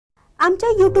आमच्या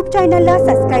YouTube चॅनलला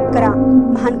subscribe करा,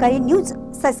 महानकारी न्यूज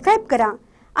सबस्क्राइब करा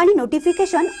आणि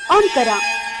नोटिफिकेशन ऑन करा।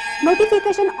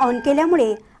 नोटिफिकेशन ऑन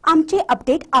केल्यामुळे आमचे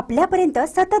अपडेट आपल्यापर्यंत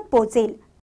सतत पोहोचेल।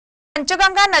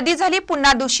 पंचगंगा नदी झाली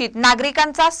पुन्हा दूषित,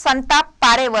 नागरिकांचा संताप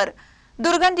पारेवर,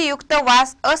 दुर्गंधीयुक्त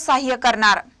वास असह्य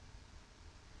करणार।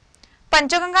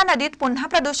 पंचगंगा नदीत पुन्हा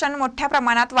प्रदूषण मोठ्या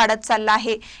प्रमाणात वाढत चाललं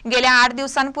आहे। गेल्या 8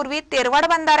 दिवसांपूर्वी तेरवाड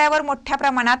बंधाऱ्यावर मोठ्या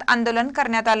प्रमाणात आंदोलन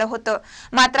करण्यात आलं होतं,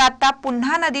 मात्र आता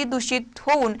पुन्हा नदी दूषित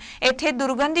होऊन येथे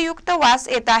दुर्गंधीयुक्त वास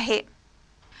येत आहे।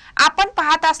 आपण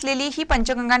पाहत असलेली ही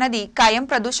पंचगंगा नदी कायम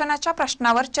प्रदूषणाच्या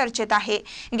प्रश्नावर चर्चेत आहे।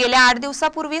 गेल्या 8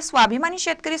 दिवसापूर्वी स्वाभिमानी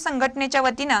शेतकरी संघटनेच्या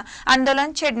वतीने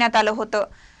आंदोलन छेडण्यात आलं होतं।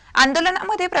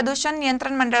 आंदोलनामध्ये प्रदूषण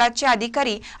नियंत्रण मंडळाचे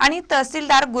अधिकारी आणि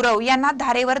तहसीलदार गुरव यांना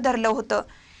धारेवर धरलं होतं।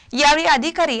 यावेळी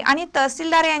अधिकारी आणि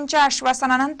तहसीलदार यांच्या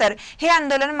आश्वासनानंतर हे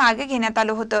आंदोलन मागे घेण्यात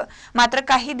आलं होतं, मात्र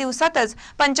काही दिवसातच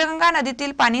पंचगंगा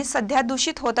नदीतील पाणी सध्या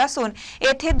दूषित होत असून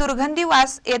येथे दुर्गंधी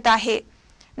वास येत आहे।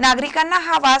 नागरिकांना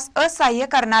हा वास असह्य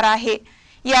करणारा आहे।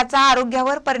 याचा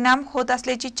आरोग्यावर परिणाम होत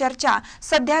असल्याची चर्चा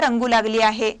सध्या रंगू लागली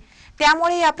आहे।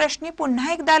 त्यामुळे या प्रश्नी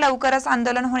पुन्हा एकदा लवकरच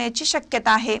आंदोलन होण्याची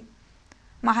शक्यता आहे।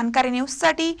 महानकारी न्यूज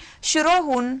साठी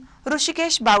शिरोळहून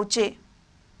ऋषिकेश बावचे।